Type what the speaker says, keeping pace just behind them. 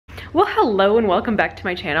Well, hello and welcome back to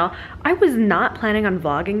my channel. I was not planning on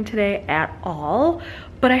vlogging today at all,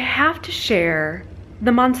 but I have to share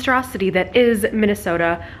the monstrosity that is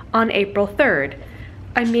Minnesota on April 3rd.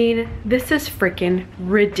 I mean, this is freaking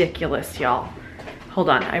ridiculous, y'all. Hold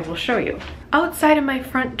on, I will show you. Outside of my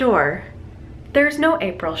front door, there's no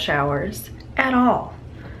April showers at all.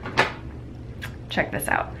 Check this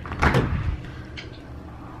out.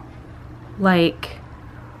 Like,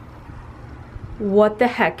 what the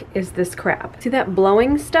heck is this crap? See that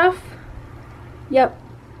blowing stuff? Yep,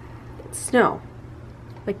 it's snow.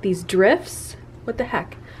 Like these drifts, what the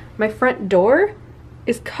heck? My front door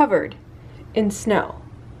is covered in snow.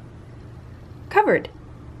 Covered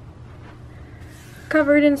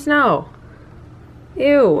in snow.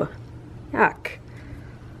 Ew, yuck.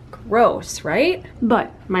 Gross, right?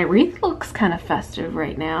 But my wreath looks kind of festive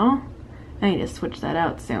right now. I need to switch that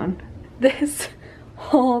out soon. This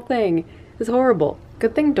whole thing is horrible.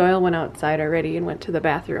 Good thing Doyle went outside already and went to the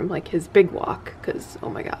bathroom, like his big walk, because oh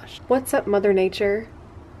my gosh. What's up, Mother Nature?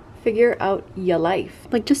 Figure out your life.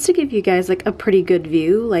 Like, just to give you guys like a pretty good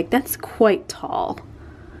view, like that's quite tall.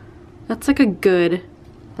 That's like a good,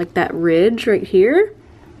 like that ridge right here,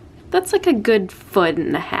 that's like a good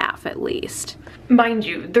 1.5 foot at least. Mind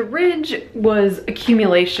you, the ridge was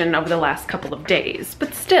accumulation over the last couple of days,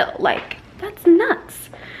 but still, like, that's nuts.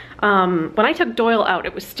 When I took Doyle out,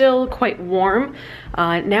 it was still quite warm.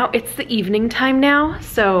 Now it's the evening time now,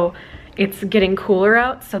 so it's getting cooler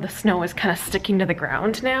out, so the snow is kind of sticking to the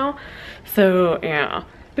ground now. So yeah,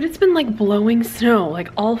 but it's been like blowing snow like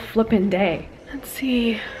all flippin' day. Let's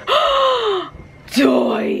see.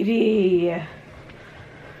 Doity!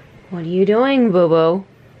 What are you doing, boo-boo?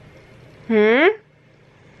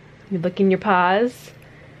 You licking your paws?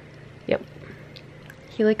 Yep.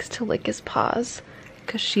 He likes to lick his paws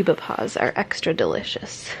because SHIBA paws are extra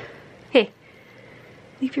delicious. Hey,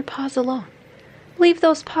 leave your paws alone. Leave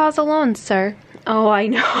those paws alone, sir. Oh, I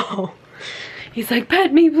know. He's like,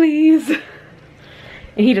 pet me, please. And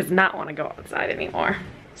he does not want to go outside anymore.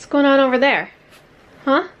 What's going on over there?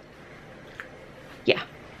 Huh? Yeah.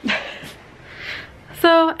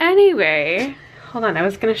 So anyway, hold on, I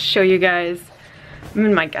was gonna show you guys, I'm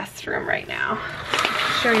in my guest room right now.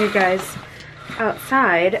 Show you guys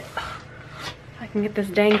outside. If I can get this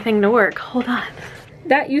dang thing to work, hold on.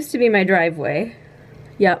 That used to be my driveway.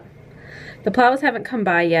 Yep. The plows haven't come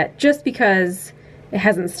by yet just because it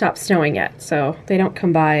hasn't stopped snowing yet. So they don't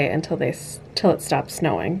come by until it stops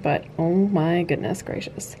snowing, but oh my goodness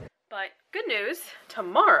gracious. But good news,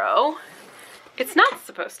 tomorrow, it's not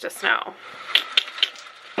supposed to snow.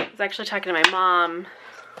 I was actually talking to my mom,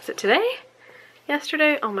 was it today?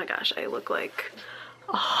 Yesterday? Oh my gosh, I look like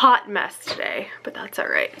a hot mess today, but that's all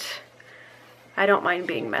right. I don't mind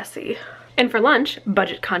being messy. And for lunch,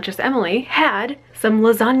 budget conscious Emily had some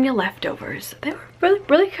lasagna leftovers. They were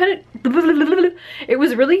really kind of, it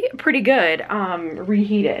was really pretty good,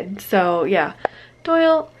 reheated. So yeah,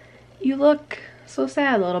 Doyle, you look so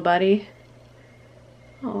sad, little buddy.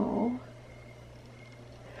 Oh.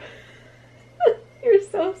 You're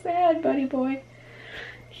so sad, buddy boy.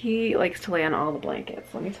 He likes to lay on all the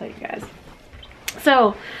blankets, let me tell you guys.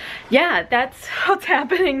 So yeah, that's what's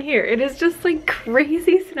happening here. It is just like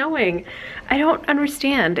crazy snowing. I don't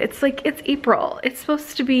understand. It's like, it's April. It's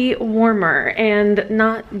supposed to be warmer and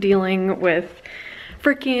not dealing with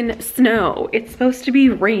freaking snow. It's supposed to be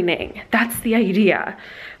raining. That's the idea.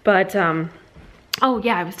 But oh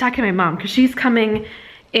yeah, I was talking to my mom because she's coming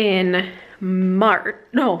in March.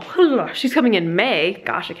 No, she's coming in May.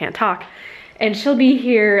 Gosh, I can't talk. And she'll be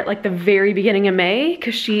here like the very beginning of May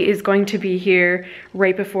because she is going to be here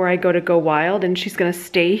right before I go wild, and she's gonna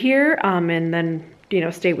stay here and then, you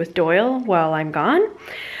know, stay with Doyle while I'm gone.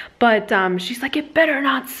 But she's like, it better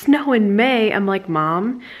not snow in May. I'm like,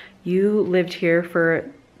 Mom, you lived here for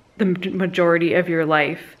the majority of your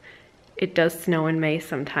life. It does snow in May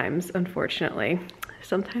sometimes, unfortunately.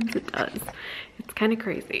 Sometimes it does. It's kind of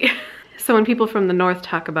crazy. So when people from the north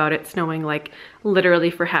talk about it snowing like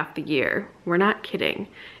literally for half the year, we're not kidding.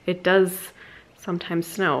 It does sometimes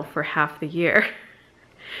snow for half the year.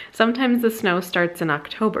 Sometimes the snow starts in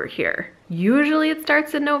October here. Usually it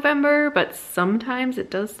starts in November, but sometimes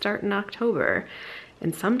it does start in October.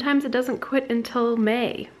 And sometimes it doesn't quit until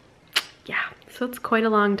May. Yeah, so it's quite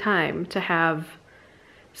a long time to have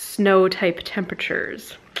snow type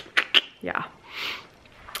temperatures. Yeah.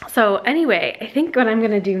 So anyway, I think what I'm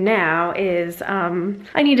gonna do now is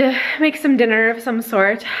I need to make some dinner of some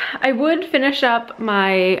sort. I would finish up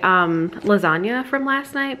my lasagna from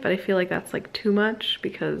last night, but I feel like that's like too much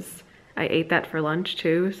because I ate that for lunch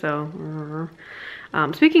too, so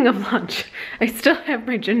Speaking of lunch, I still have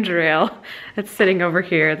my ginger ale that's sitting over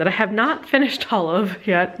here that I have not finished all of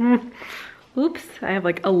yet. Oops, I have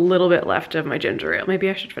like a little bit left of my ginger ale. Maybe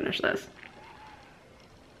I should finish this.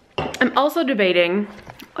 I'm also debating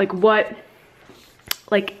like what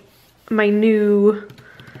like my new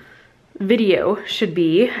video should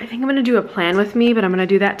be. I think I'm gonna do a plan with me, but I'm gonna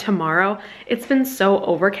do that tomorrow. It's been so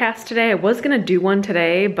overcast today. I was gonna do one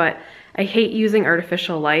today, but I hate using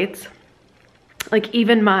artificial lights. Like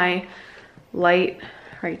even my light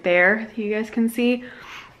right there, you guys can see,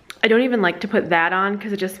 I don't even like to put that on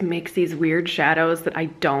because it just makes these weird shadows that I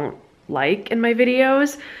don't like in my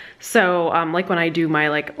videos. So like when I do my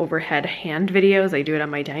like overhead hand videos, I do it on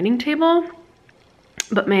my dining table.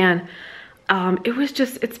 But man,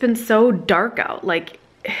 it's been so dark out. Like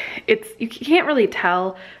you can't really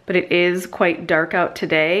tell, but it is quite dark out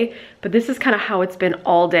today. But this is kind of how it's been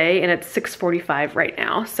all day, and it's 6:45 right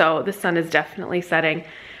now. So the sun is definitely setting,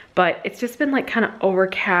 but it's just been like kind of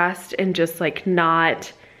overcast and just like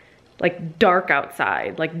not like dark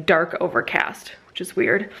outside, like dark overcast, which is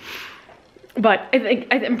weird. But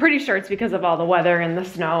I'm pretty sure it's because of all the weather and the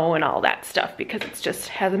snow and all that stuff, because it's just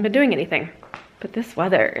hasn't been doing anything. But this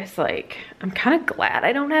weather is like, I'm kind of glad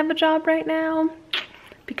I don't have a job right now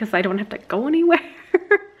because I don't have to go anywhere.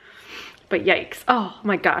 But yikes. Oh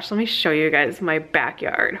my gosh, let me show you guys my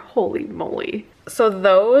backyard. Holy moly. So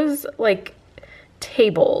those like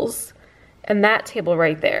tables and that table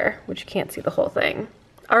right there, which you can't see the whole thing,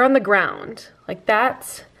 are on the ground. Like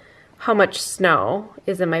that's how much snow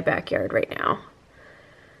is in my backyard right now.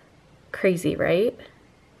 Crazy, right?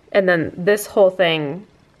 And then this whole thing,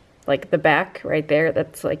 like the back right there,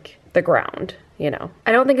 that's like the ground, you know.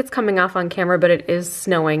 I don't think it's coming off on camera, but it is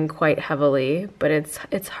snowing quite heavily, but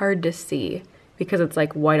it's hard to see because it's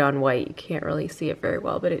like white on white. You can't really see it very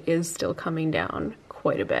well, but it is still coming down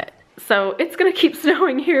quite a bit. So it's gonna keep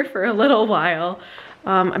snowing here for a little while.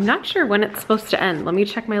 I'm not sure when it's supposed to end. Let me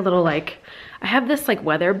check my little like, I have this like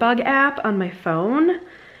weather bug app on my phone,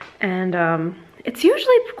 and it's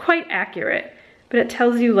usually quite accurate, but it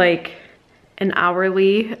tells you like an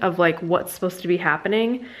hourly of like what's supposed to be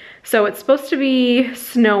happening. So it's supposed to be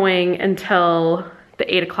snowing until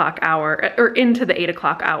the 8 o'clock hour, or into the 8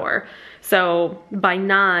 o'clock hour. So by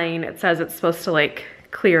 9, it says it's supposed to like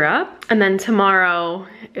clear up. And then tomorrow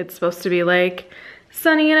it's supposed to be like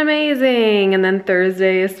sunny and amazing. And then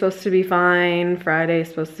Thursday is supposed to be fine. Friday is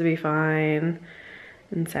supposed to be fine.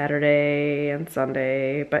 And Saturday and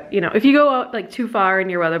Sunday. But you know, if you go out like too far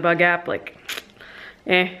in your weather bug app, like,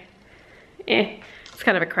 it's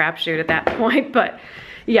kind of a crapshoot at that point. But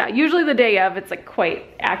yeah, usually the day of it's like quite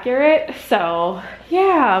accurate. So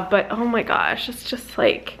yeah, but oh my gosh, it's just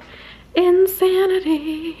like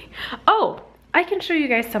insanity. Oh, I can show you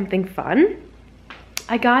guys something fun.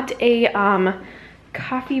 I got a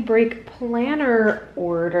coffee break planner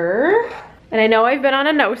order, and I know I've been on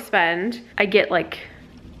a no spend. I get like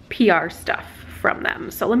PR stuff from them.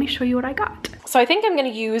 So let me show you what I got. So I think I'm gonna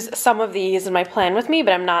use some of these in my plan with me,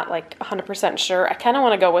 but I'm not like 100% sure. I kind of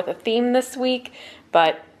want to go with a theme this week,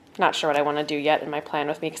 but not sure what I want to do yet in my plan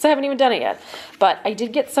with me because I haven't even done it yet. But I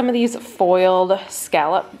did get some of these foiled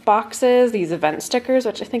scallop boxes, these event stickers,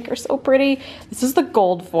 which I think are so pretty. This is the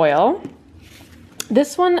gold foil.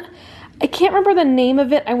 This one, I can't remember the name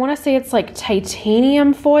of it. I want to say it's like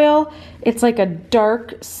titanium foil. It's like a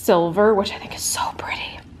dark silver, which I think is so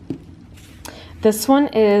pretty. This one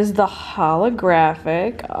is the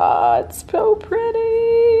holographic. Oh, it's so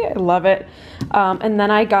pretty. I love it. And then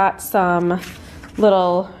I got some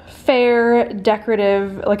little fair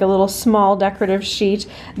decorative, like a little small decorative sheet.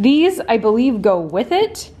 These, I believe, go with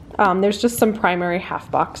it. There's just some primary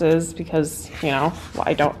half boxes because, you know, well,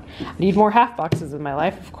 I need more half boxes in my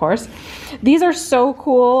life, of course. These are so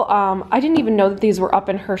cool. I didn't even know that these were up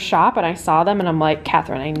in her shop, and I saw them and I'm like,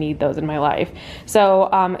 Catherine, I need those in my life.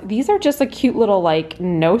 So these are just a cute little like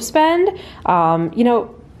no spend. You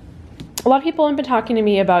know, a lot of people have been talking to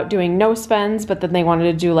me about doing no spends, but then they wanted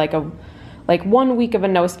to do like 1 week of a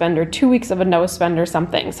no spend or 2 weeks of a no spend or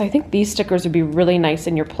something. So I think these stickers would be really nice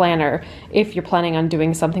in your planner if you're planning on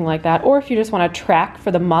doing something like that, or if you just want to track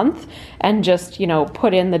for the month and just, you know,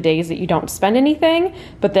 put in the days that you don't spend anything,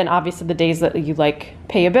 but then obviously the days that you like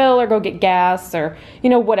pay a bill or go get gas or, you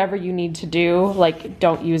know, whatever you need to do, like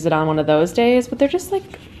don't use it on one of those days, but they're just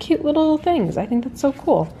like cute little things. I think that's so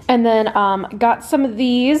cool. And then got some of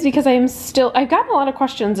these because I've gotten a lot of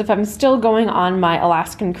questions if I'm still going on my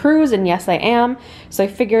Alaskan cruise, and yes, I am. So I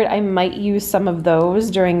figured I might use some of those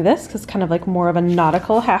during this because it's kind of like more of a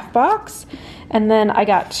nautical half box. And then I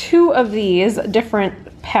got 2 of these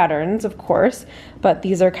different patterns, of course, but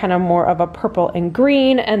these are kind of more of a purple and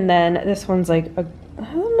green, and then this one's like a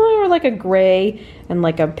more like a gray and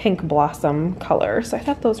like a pink blossom color. So I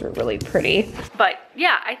thought those were really pretty. But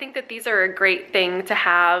yeah, I think that these are a great thing to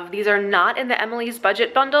have. These are not in the Emily's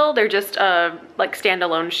budget bundle. They're just a like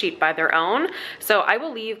standalone sheet by their own. So I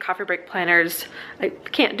will leave Coffee Break Planners, I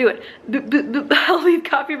can't do it. I'll leave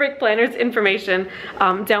Coffee Break Planners information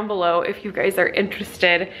down below if you guys are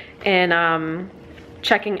interested in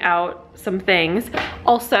checking out some things.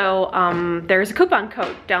 Also, there's a coupon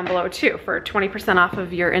code down below too for 20% off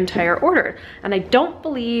of your entire order. And I don't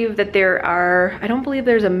believe that I don't believe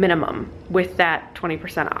there's a minimum with that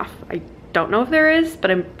 20% off. I don't know if there is, but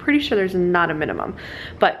I'm pretty sure there's not a minimum.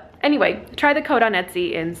 But anyway, try the code on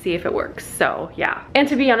Etsy and see if it works. So yeah. And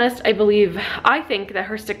to be honest, I think that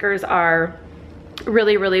her stickers are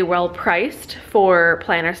really, really well priced for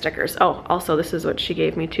planner stickers. Oh, also this is what she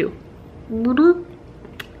gave me too.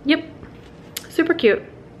 Yep, super cute.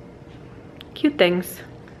 Cute things.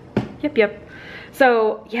 Yep.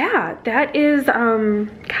 So yeah, that is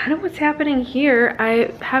kind of what's happening here. I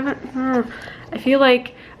feel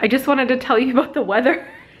like I just wanted to tell you about the weather.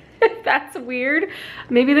 If that's weird.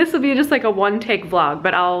 Maybe this will be just like a one-take vlog,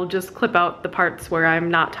 but I'll just clip out the parts where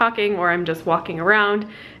I'm not talking or I'm just walking around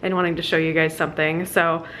and wanting to show you guys something.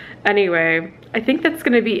 So anyway, I think that's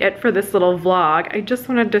gonna be it for this little vlog. I just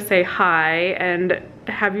wanted to say hi and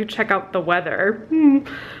have you check out the weather.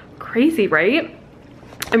 Crazy, right?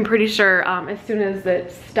 I'm pretty sure as soon as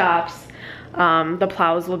it stops, the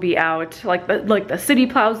plows will be out, like the city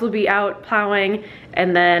plows will be out plowing,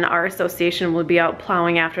 and then our association will be out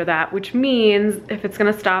plowing after that, which means if it's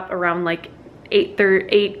gonna stop around like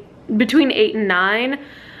between 8 and 9,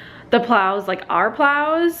 the plows, like our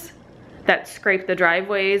plows that scrape the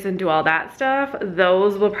driveways and do all that stuff,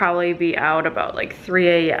 those will probably be out about like 3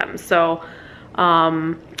 a.m. So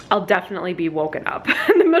I'll definitely be woken up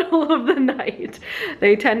in the middle of the night.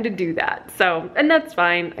 They tend to do that. So, and that's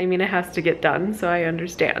fine. I mean, it has to get done, so I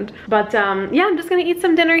understand. But yeah, I'm just gonna eat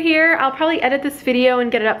some dinner here. I'll probably edit this video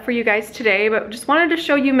and get it up for you guys today, but just wanted to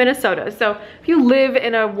show you Minnesota. So if you live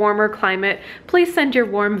in a warmer climate, please send your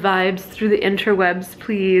warm vibes through the interwebs,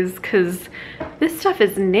 please, because this stuff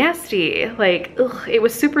is nasty. Like, ugh, it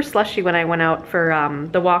was super slushy when I went out for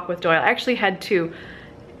the walk with Doyle. I actually had to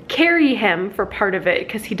carry him for part of it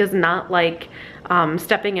because he does not like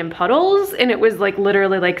stepping in puddles, and it was like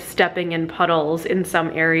literally like stepping in puddles in some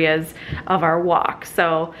areas of our walk.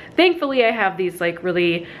 So thankfully I have these like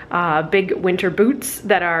really big winter boots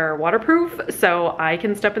that are waterproof, so I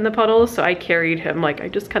can step in the puddles. So I carried him, like I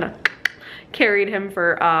just kind of carried him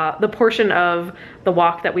for the portion of the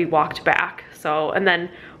walk that we walked back. So, and then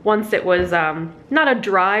once it was not a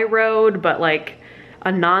dry road, but like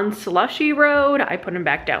a non-slushy road, I put him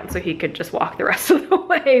back down so he could just walk the rest of the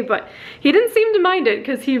way. But he didn't seem to mind it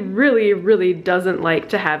because he really, really doesn't like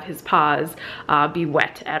to have his paws be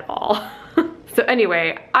wet at all. So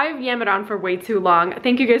anyway, I've yammered on for way too long.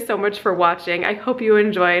 Thank you guys so much for watching. I hope you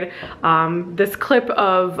enjoyed this clip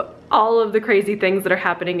of all of the crazy things that are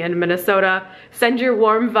happening in Minnesota. Send your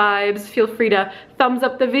warm vibes. Feel free to thumbs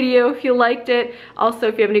up the video if you liked it. Also,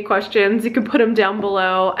 if you have any questions, you can put them down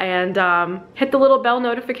below, and hit the little bell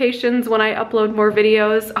notifications when I upload more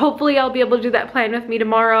videos. Hopefully I'll be able to do that plan with me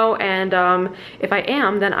tomorrow, and if I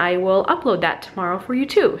am, then I will upload that tomorrow for you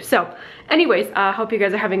too. So anyways, I hope you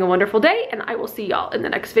guys are having a wonderful day, and I will see y'all in the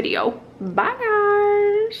next video. Bye.